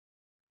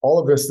all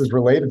of this is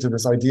related to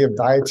this idea of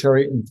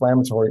dietary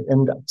inflammatory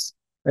index.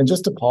 And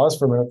just to pause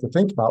for a minute to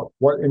think about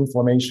what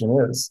inflammation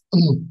is.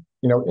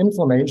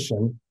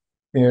 Inflammation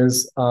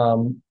is uh,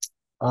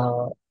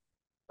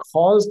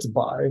 caused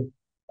by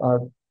uh,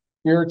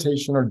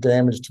 irritation or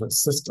damage to a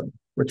system,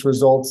 which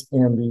results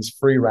in these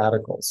free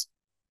radicals.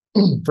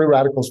 Free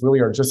radicals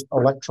really are just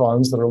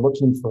electrons that are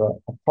looking for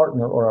a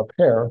partner or a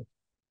pair.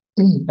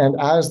 And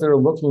as they're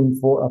looking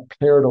for a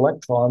paired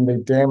electron, they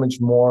damage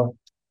more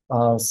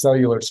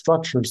cellular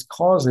structures,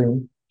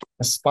 causing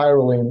a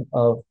spiraling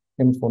of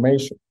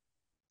inflammation.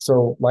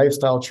 So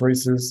lifestyle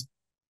choices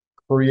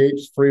create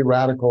free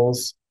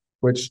radicals,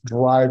 which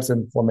drives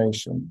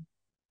inflammation.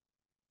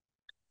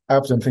 I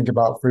often think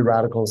about free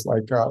radicals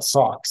like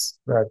socks,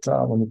 that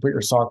when you put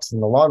your socks in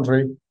the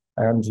laundry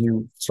and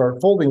you start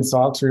folding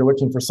socks, or you're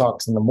looking for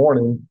socks in the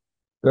morning,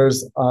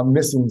 there's a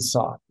missing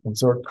sock. And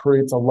so it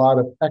creates a lot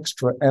of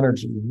extra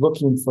energy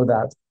looking for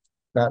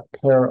that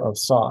pair of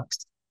socks.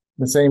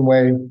 In the same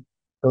way,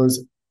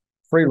 those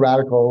free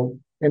radical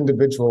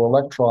individual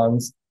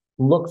electrons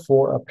look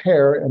for a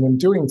pair, and in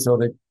doing so,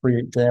 they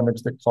create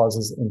damage that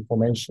causes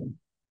inflammation.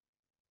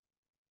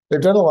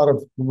 They've done a lot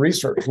of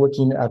research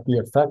looking at the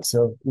effects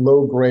of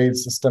low-grade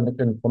systemic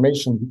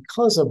inflammation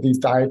because of these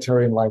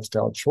dietary and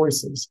lifestyle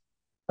choices.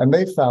 And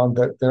they found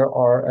that there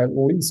are at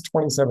least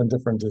 27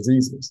 different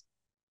diseases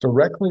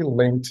directly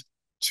linked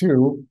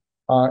to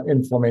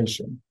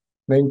inflammation.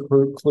 They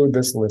include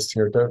this list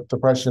here: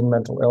 depression,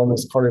 mental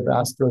illness,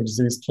 cardiovascular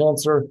disease,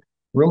 cancer,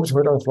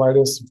 rheumatoid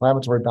arthritis,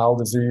 inflammatory bowel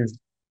disease,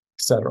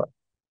 etc.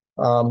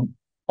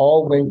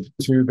 All linked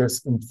to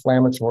this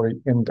inflammatory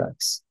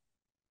index.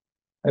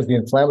 As the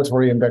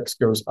inflammatory index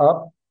goes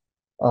up,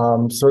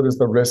 so does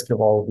the risk of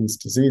all of these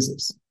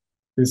diseases.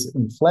 This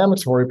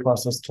inflammatory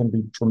process can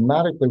be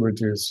dramatically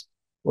reduced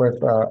with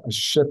a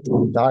shift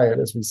in diet,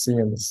 as we see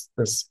in this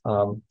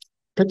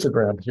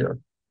pictogram here,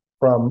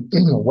 from a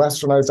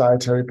westernized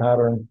dietary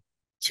pattern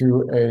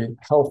to a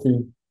healthy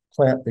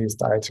plant-based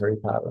dietary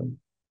pattern.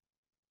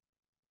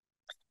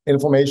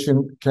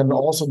 Inflammation can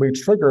also be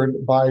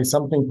triggered by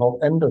something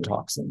called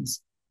endotoxins.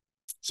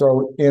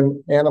 So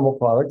in animal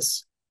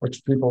products,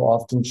 which people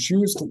often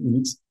choose to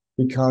eat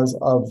because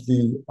of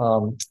the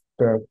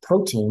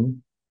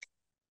protein,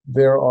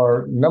 there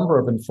are a number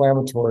of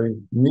inflammatory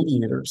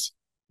mediators,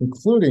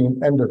 including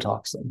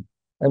endotoxin.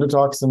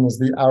 Endotoxin is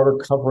the outer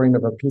covering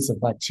of a piece of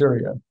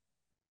bacteria.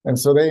 And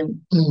so they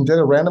did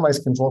a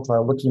randomized control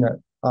trial looking at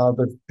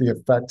the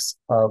effects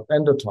of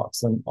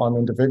endotoxin on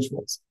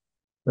individuals.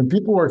 When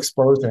people were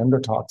exposed to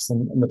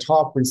endotoxin, in the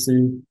top we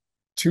see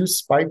 2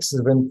 spikes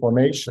of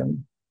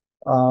inflammation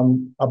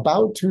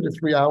about 2 to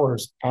 3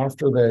 hours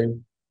after they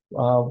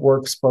were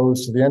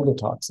exposed to the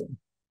endotoxin.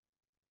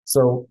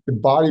 So the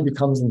body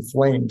becomes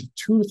inflamed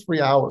 2 to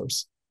 3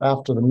 hours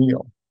after the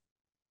meal.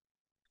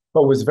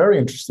 But what's very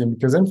interesting,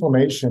 because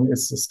inflammation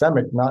is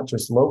systemic, not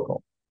just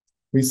local,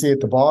 we see at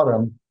the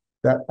bottom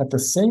that at the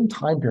same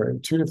time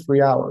period, 2 to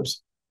 3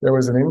 hours, there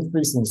was an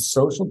increase in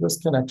social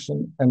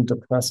disconnection and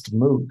depressed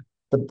mood.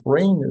 The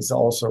brain is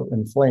also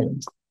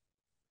inflamed.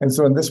 And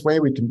so in this way,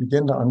 we can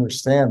begin to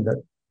understand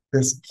that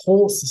this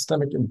whole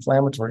systemic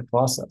inflammatory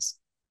process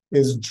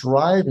is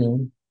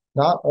driving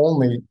not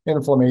only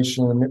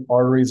inflammation in the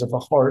arteries of the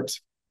heart,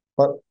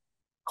 but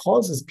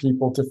causes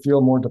people to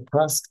feel more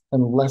depressed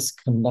and less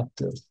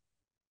connected.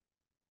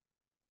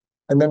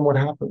 And then what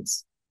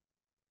happens?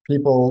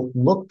 People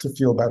look to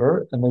feel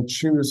better, and they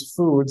choose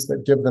foods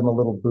that give them a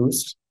little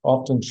boost,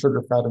 often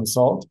sugar, fat, and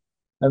salt.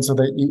 And so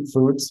they eat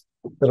foods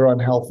that are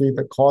unhealthy,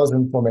 that cause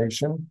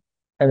inflammation.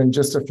 And in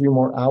just a few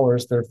more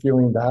hours, they're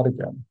feeling bad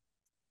again.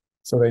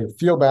 So they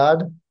feel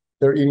bad,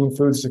 they're eating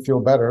foods to feel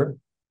better,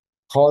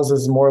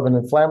 causes more of an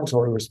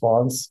inflammatory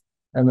response,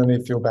 and then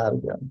they feel bad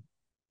again.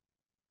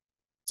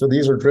 So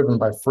these are driven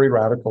by free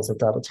radicals at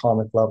that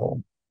atomic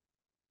level.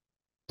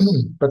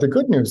 But the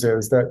good news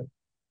is that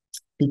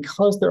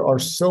because there are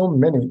so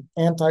many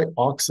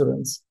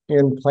antioxidants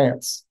in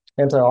plants,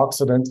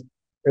 antioxidant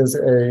is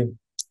a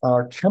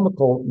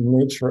chemical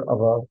nature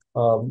of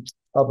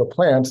a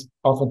plant.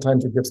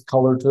 Oftentimes it gives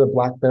color to the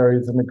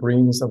blackberries and the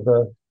greens of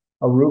the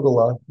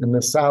arugula in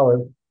the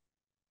salad.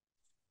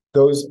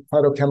 Those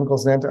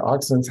phytochemicals and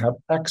antioxidants have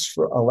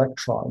extra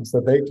electrons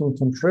that they can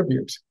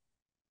contribute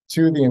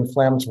to the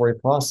inflammatory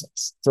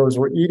process. So as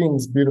we're eating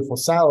this beautiful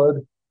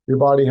salad, your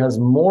body has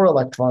more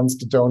electrons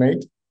to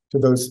donate to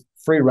those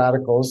free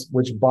radicals,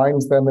 which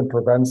binds them and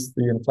prevents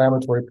the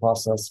inflammatory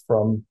process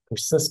from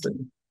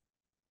persisting.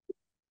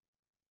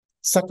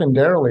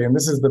 Secondarily, and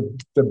this is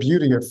the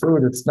beauty of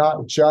food, it's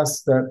not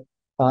just that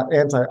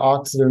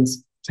antioxidants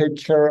take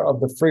care of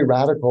the free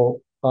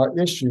radical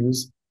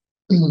issues,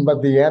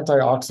 but the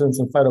antioxidants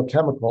and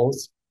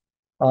phytochemicals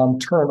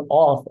turn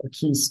off a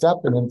key step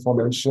in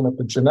inflammation at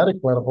the genetic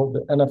level,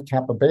 the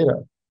NF-kappa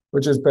beta,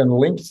 which has been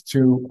linked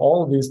to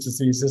all of these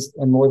diseases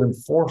and more than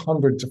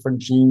 400 different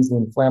genes in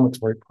the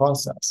inflammatory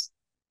process.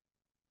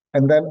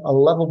 And then a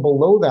level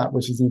below that,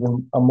 which is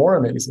even more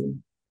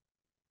amazing,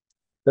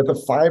 that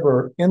the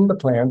fiber in the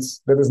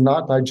plants that is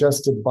not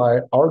digested by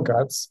our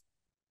guts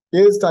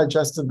is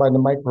digested by the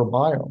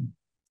microbiome.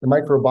 The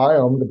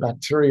microbiome, the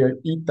bacteria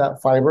eat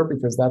that fiber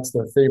because that's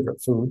their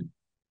favorite food.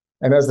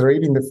 And as they're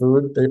eating the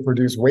food, they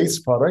produce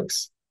waste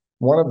products.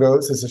 One of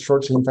those is a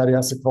short-chain fatty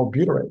acid called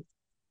butyrate.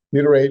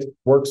 Butyrate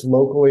works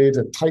locally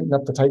to tighten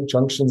up the tight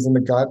junctions in the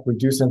gut,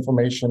 reduce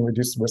inflammation,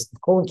 reduce the risk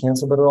of colon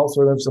cancer, but it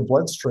also enters the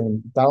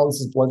bloodstream,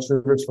 balances blood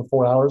sugars for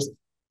 4 hours,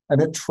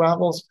 and it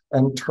travels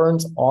and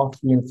turns off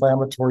the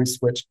inflammatory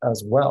switch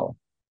as well.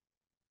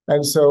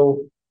 And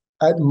so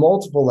at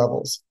multiple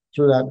levels,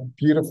 through that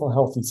beautiful,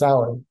 healthy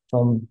salad,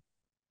 from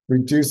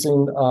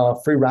reducing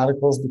free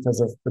radicals because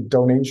of the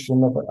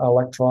donation of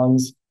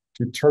electrons,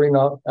 to turning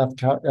off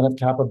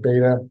NF-kappa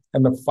beta,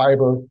 and the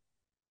fiber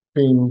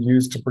being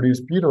used to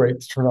produce butyrate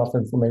to turn off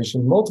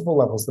inflammation. Multiple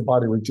levels, the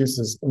body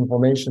reduces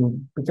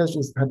inflammation because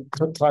you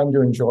took time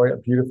to enjoy a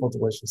beautiful,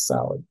 delicious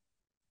salad.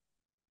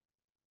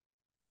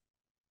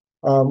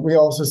 We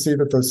also see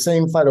that those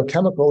same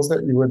phytochemicals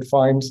that you would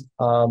find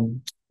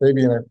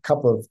maybe in a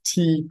cup of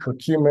tea,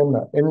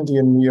 curcumin,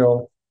 Indian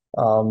meal,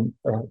 a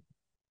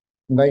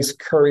nice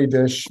curry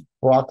dish,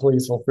 broccoli,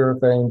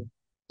 sulforaphane,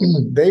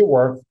 they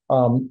work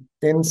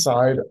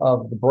inside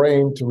of the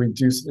brain to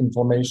reduce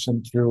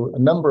inflammation through a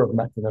number of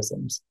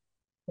mechanisms.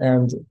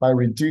 And by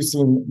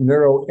reducing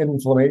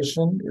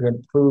neuroinflammation, it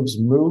improves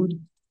mood,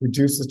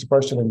 reduces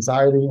depression,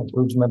 anxiety,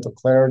 improves mental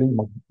clarity,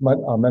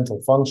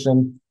 mental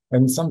function,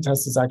 and some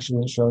tests is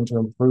actually shown to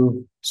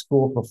improve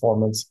school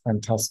performance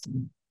and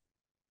testing.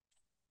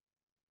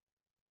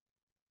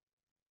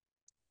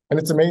 And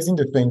it's amazing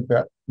to think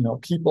that,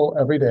 people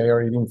every day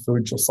are eating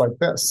food just like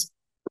this.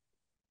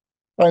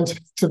 And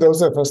to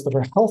those of us that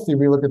are healthy,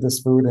 we look at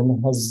this food and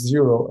it has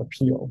zero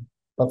appeal.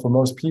 But for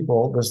most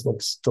people, this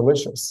looks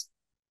delicious.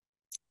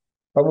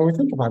 But when we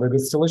think about it,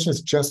 it's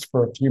delicious just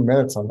for a few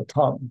minutes on the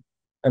tongue.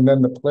 And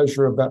then the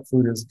pleasure of that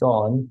food is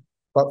gone.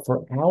 But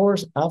for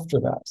hours after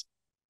that,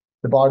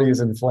 the body is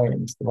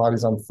inflamed, the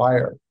body's on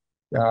fire.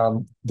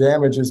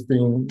 Damage is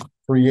being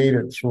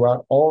created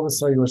throughout all the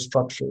cellular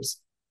structures.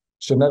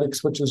 Genetic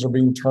switches are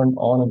being turned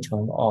on and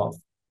turned off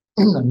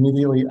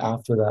immediately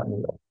after that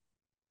meal.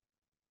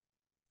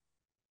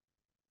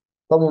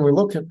 But when we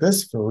look at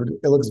this food,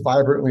 it looks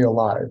vibrantly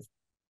alive.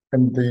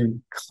 And the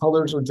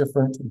colors are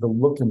different. The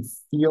look and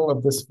feel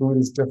of this food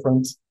is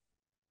different.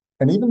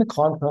 And even the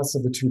contrast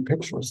of the two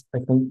pictures, I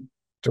think,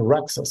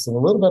 directs us in a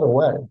little better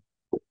way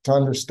to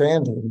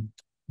understanding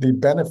the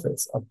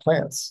benefits of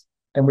plants.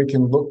 And we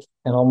can look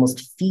and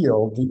almost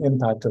feel the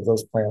impact of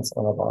those plants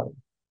on our body.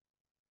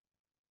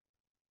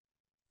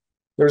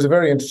 There's a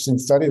very interesting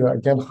study that,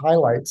 again,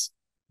 highlights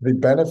the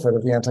benefit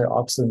of the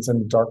antioxidants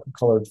in darker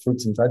colored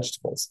fruits and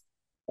vegetables.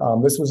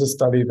 This was a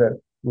study that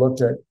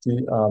looked at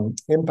the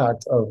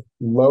impact of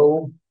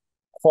low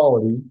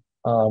quality,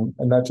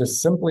 and that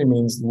just simply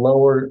means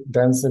lower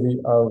density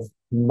of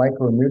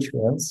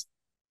micronutrients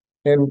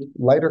in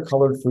lighter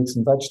colored fruits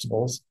and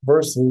vegetables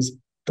versus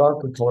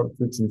darker colored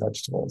fruits and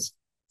vegetables.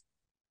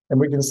 And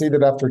we can see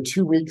that after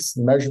 2 weeks,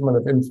 the measurement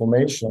of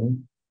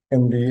inflammation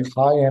in the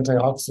high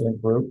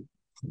antioxidant group,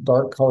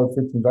 dark colored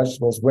fruits and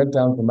vegetables, went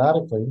down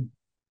dramatically.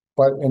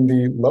 But in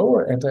the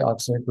lower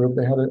antioxidant group,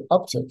 they had an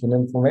uptick in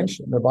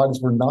inflammation. Their bodies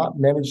were not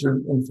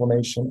managing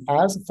inflammation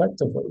as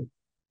effectively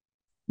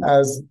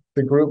as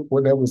the group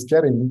that was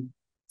getting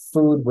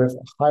food with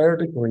a higher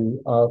degree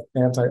of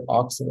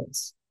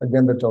antioxidants.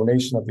 Again, the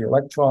donation of the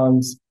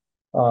electrons,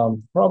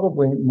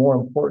 probably more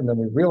important than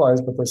we realize,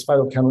 but those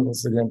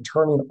phytochemicals, again,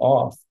 turning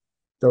off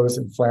those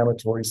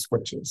inflammatory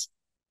switches.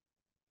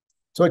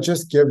 So it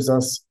just gives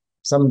us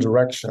some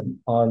direction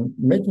on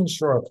making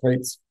sure our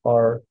plates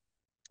are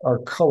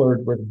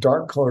colored with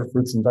dark colored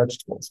fruits and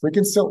vegetables. We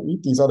can still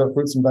eat these other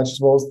fruits and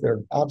vegetables.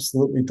 They're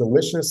absolutely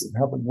delicious and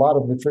have a lot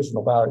of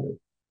nutritional value.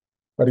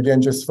 But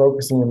again, just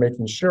focusing and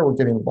making sure we're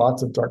getting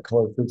lots of dark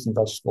colored fruits and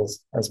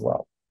vegetables as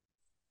well.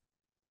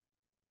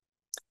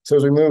 So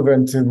as we move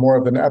into more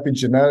of an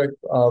epigenetic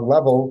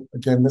level,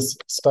 again, this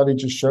study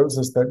just shows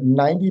us that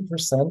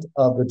 90%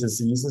 of the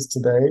diseases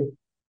today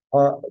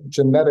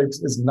genetics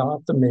is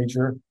not the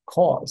major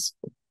cause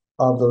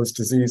of those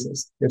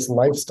diseases. It's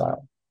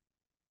lifestyle.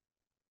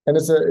 And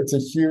it's a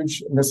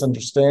huge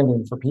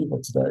misunderstanding for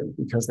people today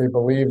because they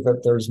believe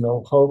that there's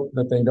no hope,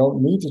 that they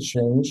don't need to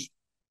change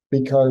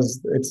because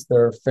it's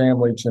their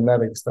family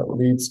genetics that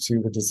leads to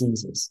the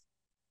diseases.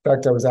 In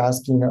fact, I was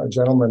asking a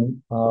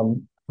gentleman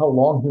how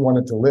long he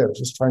wanted to live,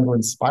 just trying to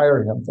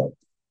inspire him that,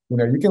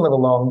 you can live a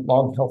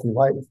long, healthy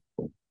life.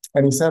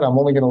 And he said, I'm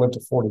only going to live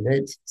to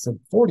 48. I said,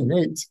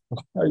 48?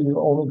 Why are you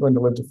only going to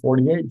live to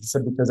 48? He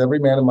said, because every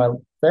man in my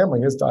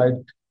family has died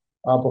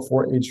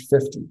before age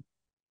 50.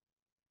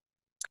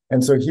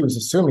 And so he was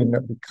assuming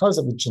that because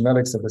of the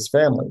genetics of his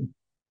family,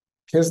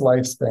 his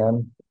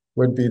lifespan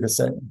would be the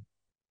same.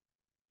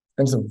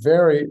 And it's a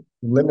very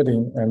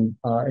limiting and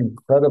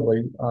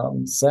incredibly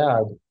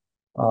sad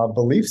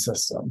belief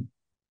system.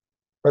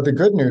 But the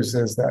good news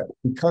is that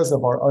because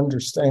of our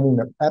understanding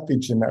of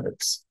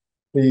epigenetics,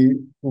 the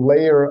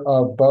layer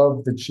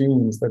above the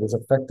genes that is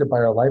affected by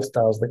our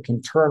lifestyles that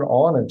can turn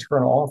on and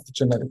turn off the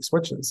genetic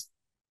switches,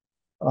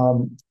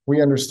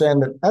 we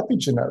understand that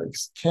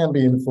epigenetics can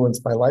be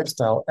influenced by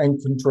lifestyle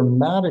and can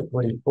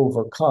dramatically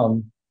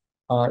overcome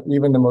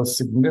even the most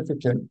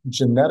significant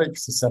genetic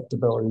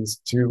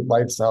susceptibilities to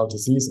lifestyle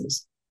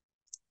diseases.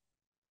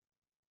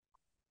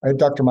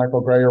 Dr.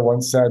 Michael Greger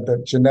once said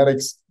that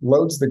genetics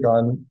loads the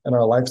gun and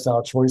our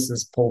lifestyle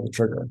choices pull the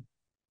trigger.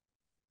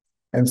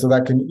 And so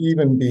that can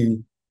even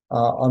be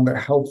on the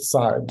health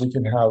side. We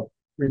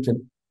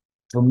can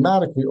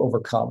dramatically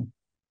overcome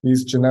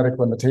these genetic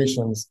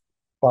limitations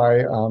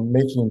by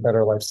making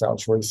better lifestyle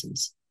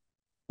choices.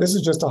 This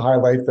is just to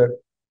highlight that,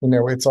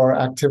 it's our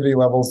activity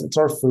levels, it's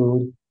our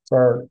food, it's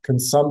our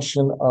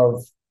consumption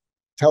of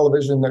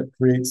television that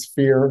creates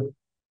fear.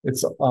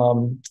 It's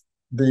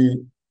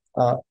the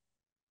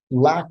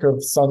lack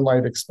of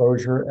sunlight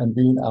exposure and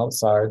being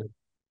outside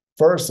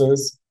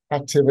versus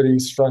activity,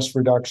 stress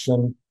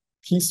reduction,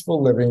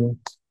 peaceful living,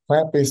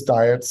 plant-based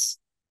diets,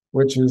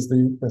 which is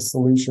the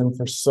solution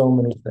for so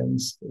many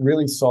things. It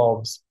really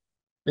solves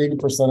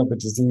 80% of the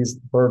disease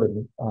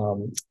burden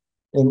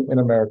in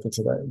America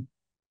today.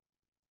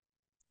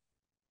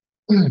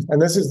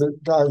 And this is,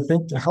 I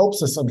think,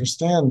 helps us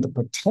understand the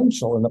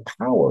potential and the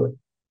power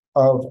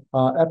of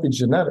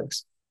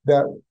epigenetics,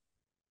 that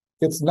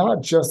it's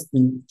not just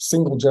the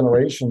single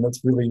generation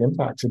that's really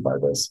impacted by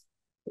this.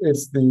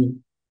 It's the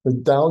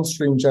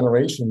downstream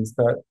generations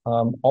that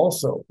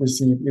also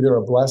receive either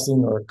a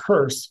blessing or a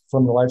curse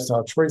from the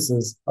lifestyle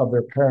choices of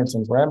their parents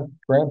and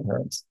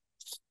grandparents.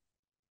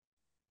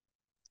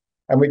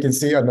 And we can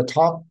see on the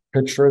top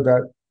picture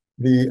that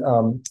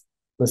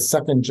the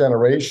second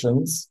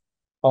generations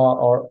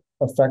are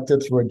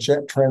affected through a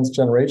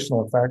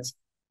transgenerational effect.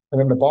 And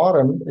in the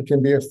bottom, it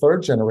can be a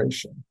third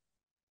generation.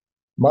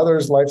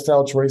 Mother's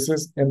lifestyle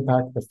choices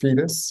impact the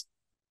fetus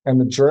and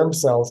the germ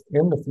cells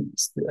in the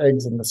fetus, the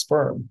eggs and the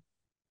sperm.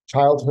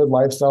 Childhood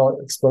lifestyle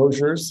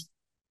exposures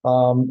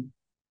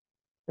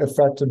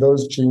affect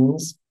those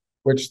genes,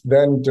 which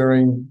then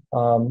during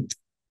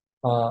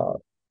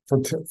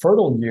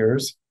fertile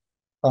years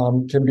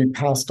can be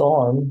passed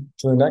on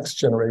to the next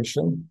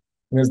generation.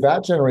 And as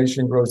that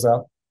generation grows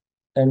up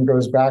and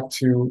goes back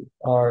to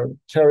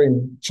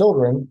carrying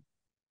children,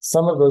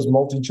 some of those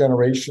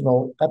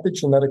multi-generational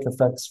epigenetic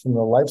effects from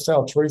the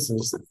lifestyle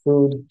choices,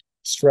 food,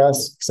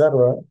 stress,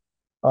 etc.,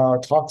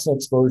 toxin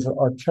exposure,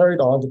 are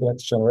carried on to the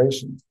next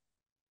generation.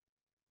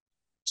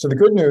 So the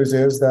good news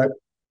is that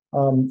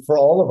for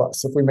all of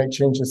us, if we make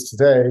changes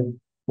today,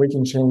 we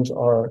can change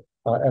our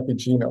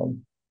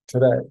epigenome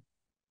today.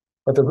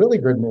 But the really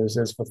good news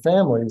is for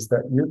families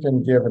that you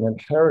can give an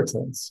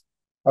inheritance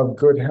of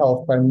good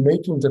health by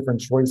making different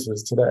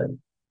choices today.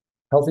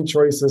 Healthy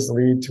choices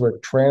lead to a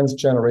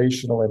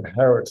transgenerational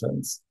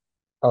inheritance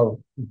of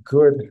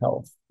good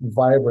health,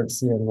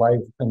 vibrancy in life,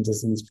 and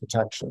disease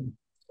protection.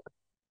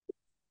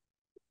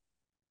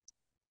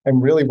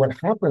 And really what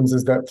happens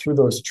is that through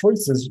those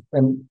choices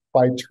and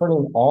by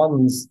turning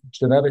on these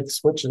genetic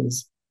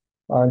switches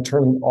and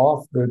turning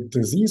off the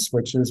disease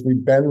switches, we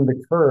bend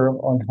the curve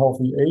on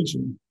healthy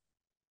aging.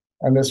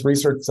 And this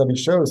research study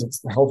shows it's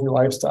the healthy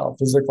lifestyle,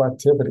 physical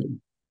activity,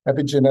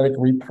 epigenetic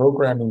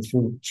reprogramming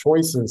through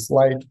choices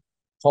like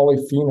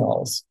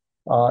polyphenols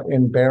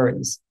in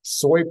berries,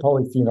 soy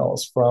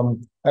polyphenols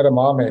from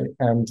edamame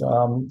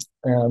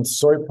and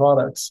soy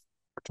products,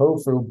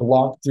 tofu,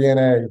 block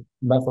DNA,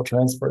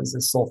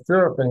 methyltransferases,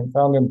 sulforaphane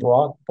found in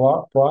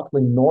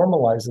broccoli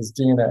normalizes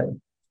DNA.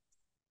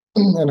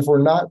 And if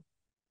we're not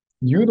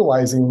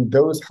utilizing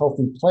those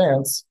healthy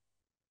plants,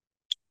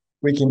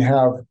 we can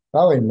have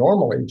not only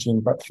normal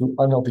aging, but through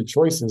unhealthy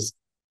choices,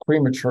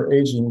 premature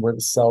aging where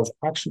the cells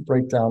actually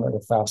break down at a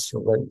faster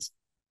rate.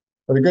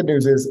 But the good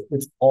news is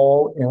it's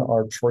all in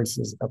our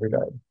choices every day.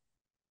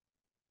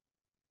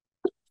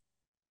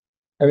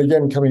 And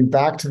again, coming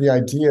back to the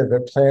idea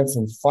that plants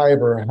and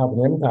fiber have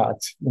an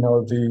impact,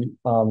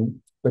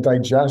 the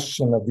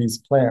digestion of these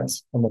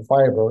plants and the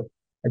fiber,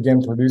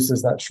 again,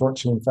 produces that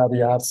short-chain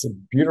fatty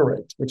acid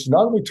butyrate, which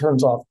not only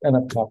turns off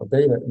NF-kappa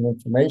beta and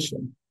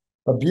inflammation,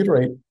 but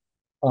butyrate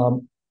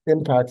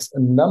impacts a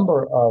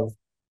number of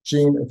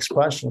gene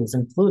expressions,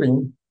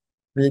 including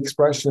the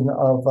expression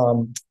of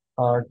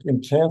in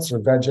cancer,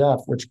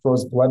 VEGF, which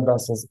grows blood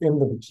vessels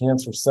into the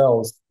cancer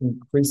cells,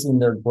 increasing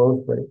their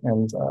growth rate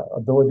and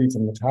ability to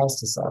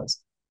metastasize,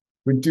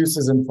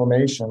 reduces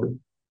inflammation,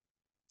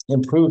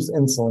 improves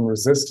insulin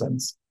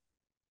resistance,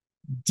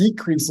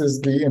 decreases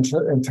the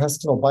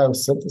intestinal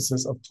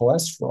biosynthesis of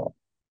cholesterol,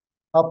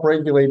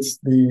 upregulates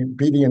the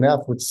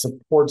BDNF, which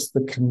supports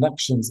the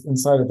connections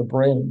inside of the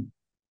brain,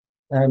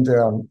 and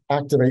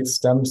activates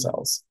stem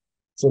cells.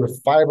 So the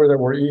fiber that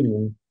we're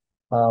eating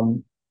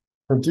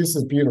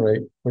produces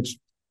butyrate, which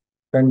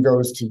then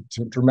goes to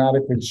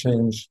dramatically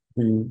change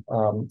the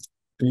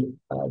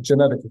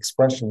genetic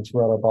expression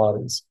throughout our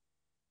bodies.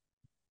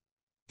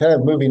 Kind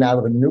of moving out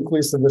of the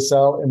nucleus of the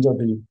cell into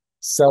the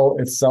cell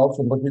itself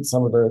and looking at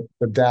some of the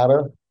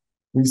data,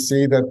 we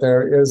see that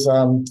there is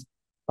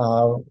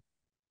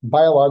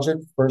biologic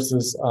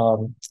versus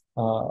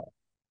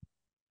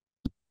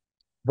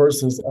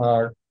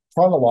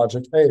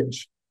chronologic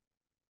age.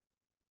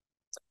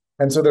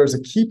 And so there's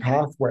a key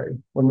pathway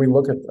when we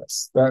look at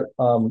this that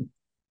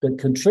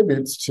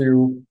contributes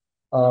to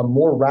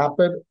more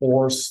rapid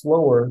or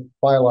slower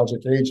biologic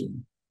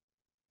aging.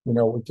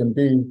 We can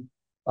be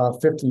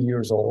 50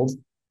 years old,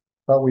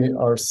 but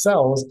our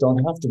cells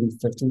don't have to be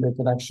 50, they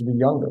can actually be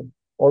younger.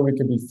 Or we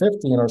could be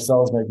 50 and our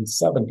cells may be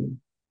 70.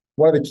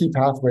 One of the key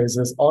pathways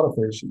is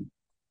autophagy.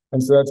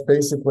 And so that's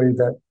basically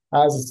that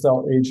as a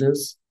cell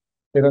ages,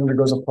 it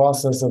undergoes a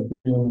process of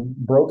being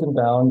broken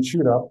down,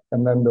 chewed up,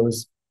 and then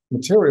those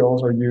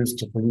materials are used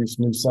to produce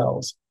new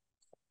cells.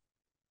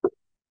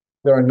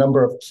 There are a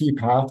number of key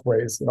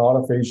pathways in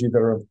autophagy that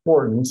are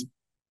important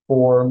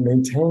for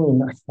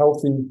maintaining a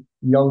healthy,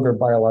 younger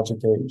biologic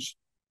age.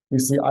 We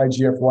see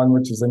IGF-1,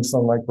 which is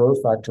insulin-like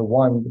growth factor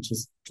 1, which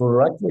is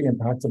directly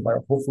impacted by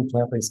a whole food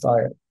plant-based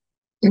diet.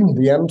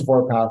 The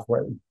mTOR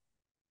pathway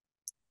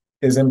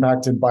is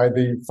impacted by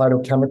the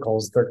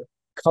phytochemicals, the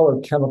color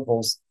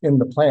chemicals in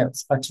the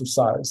plants,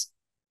 exercise,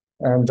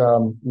 and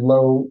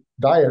low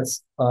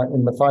diets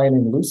in methionine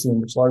and leucine,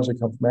 which largely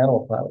come from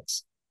animal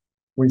products.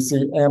 We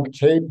see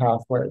AMPK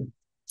pathway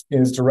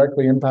is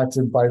directly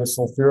impacted by the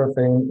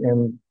sulforaphane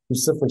in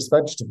cruciferous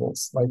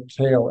vegetables like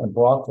kale and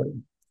broccoli.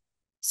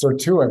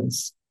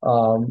 Sirtuins,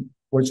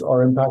 which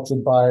are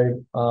impacted by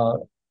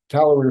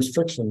calorie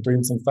restriction,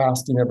 doing some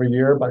fasting every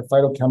year, by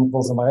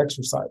phytochemicals and by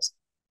exercise.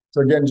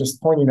 So again,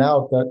 just pointing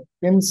out that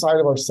inside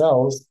of our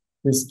cells,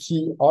 this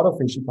key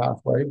autophagy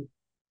pathway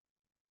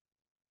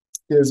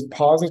is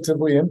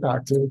positively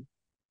impacted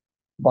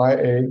by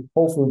a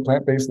whole food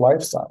plant-based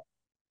lifestyle.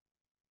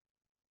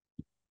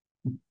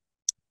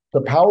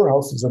 The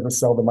powerhouses of the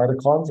cell, the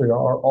mitochondria,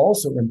 are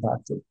also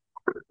impacted.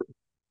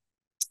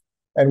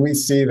 And we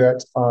see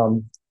that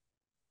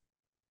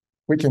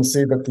we can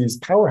see that these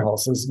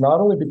powerhouses not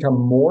only become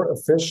more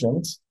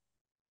efficient,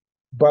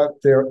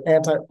 but their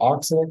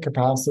antioxidant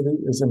capacity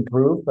is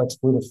improved. That's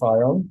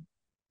glutathione.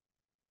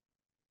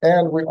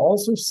 And we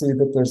also see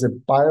that there's a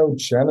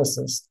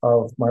biogenesis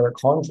of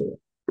mitochondria.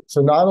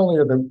 So not only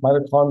are the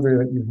mitochondria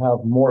that you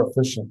have more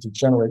efficient to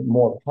generate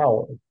more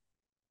power,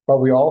 but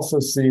we also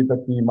see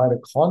that the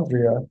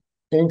mitochondria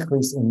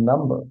increase in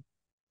number.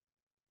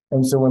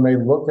 And so when they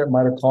look at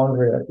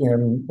mitochondria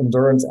in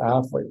endurance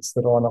athletes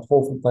that are on a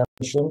whole food plant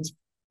nutrition,